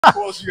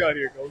Who else you got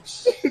here,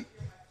 coach?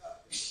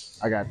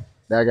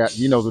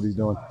 He knows what he's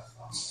doing.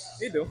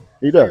 He do.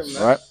 He does,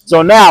 right?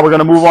 So now we're going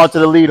to move on to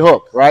the lead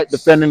hook, right?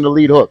 Defending the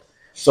lead hook.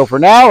 So for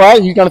now,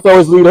 right, he's going to throw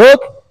his lead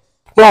hook.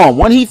 Boom.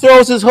 When he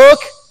throws his hook,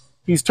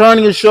 he's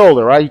turning his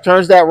shoulder, right? He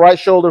turns that right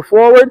shoulder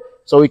forward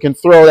so he can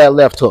throw that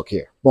left hook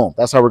here. Boom.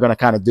 That's how we're going to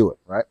kind of do it,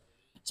 right?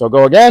 So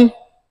go again.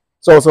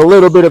 So it's a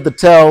little bit of the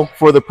tell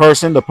for the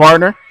person, the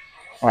partner.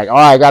 Like, all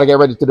right, I got to get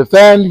ready to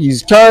defend.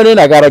 He's turning.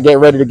 I got to get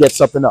ready to get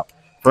something up.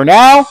 For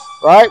now,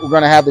 right, we're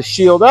going to have the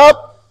shield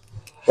up,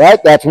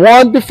 right? That's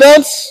one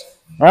defense,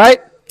 right?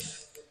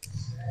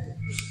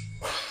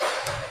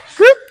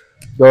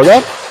 Go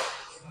again.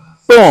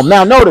 Boom.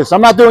 Now notice,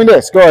 I'm not doing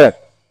this. Go ahead.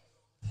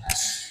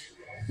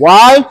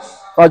 Why?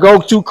 If I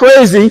go too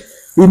crazy,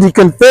 he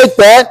can fake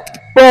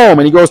that. Boom.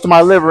 And he goes to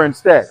my liver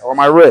instead, or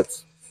my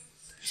ribs.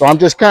 So I'm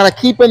just kind of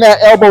keeping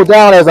that elbow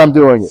down as I'm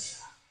doing it.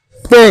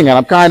 Bing. And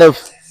I'm kind of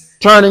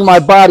turning my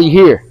body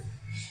here.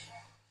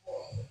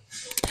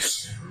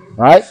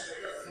 All right?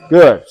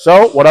 Good.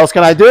 So what else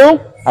can I do?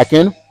 I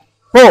can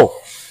pull.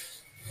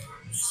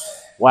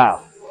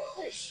 Wow.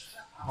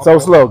 So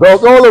slow. Go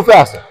a little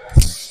faster.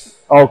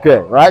 Okay,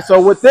 right? So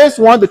with this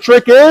one, the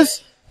trick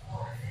is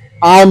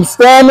I'm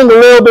standing a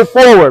little bit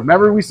forward.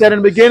 Remember we said in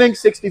the beginning,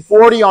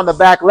 60-40 on the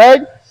back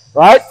leg,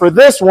 right? For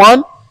this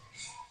one,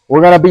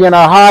 we're going to be in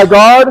our high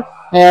guard,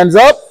 hands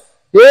up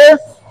here.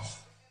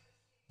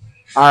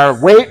 Our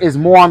weight is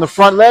more on the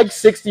front leg,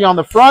 60 on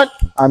the front.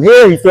 I'm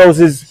here. He throws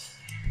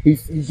he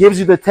gives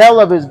you the tell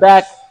of his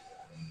back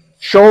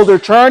shoulder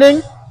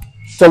turning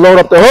to load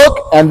up the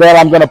hook, and then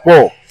I'm going to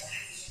pull.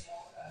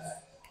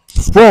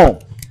 Boom.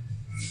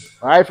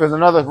 All right, if there's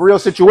another real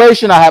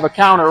situation, I have a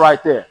counter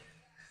right there.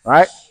 All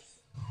right?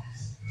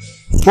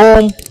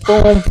 Boom,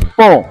 boom,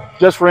 boom.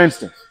 Just for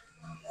instance.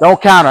 Don't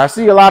counter. I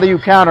see a lot of you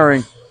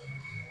countering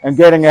and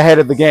getting ahead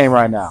of the game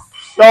right now.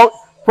 So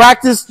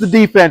practice the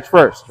defense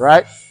first,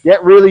 right?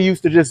 Get really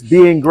used to just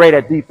being great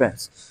at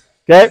defense.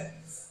 Okay?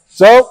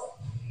 So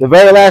the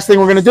very last thing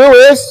we're going to do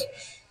is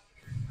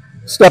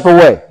step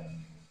away.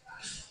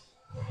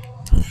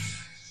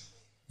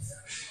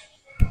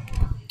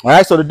 All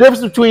right, so the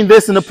difference between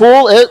this and the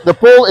pull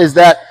is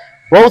that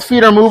both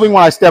feet are moving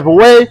when I step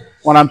away.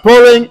 When I'm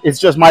pulling, it's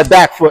just my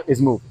back foot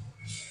is moving.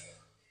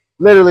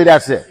 Literally,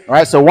 that's it. All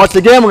right, so once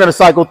again, we're going to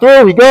cycle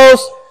through. He goes.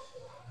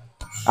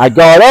 I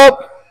guard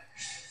up.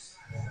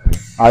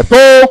 I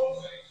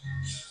pull.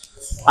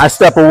 I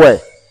step away.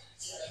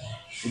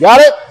 You got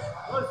it?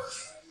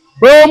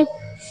 Boom.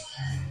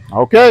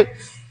 Okay.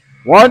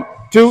 1,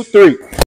 2, 3.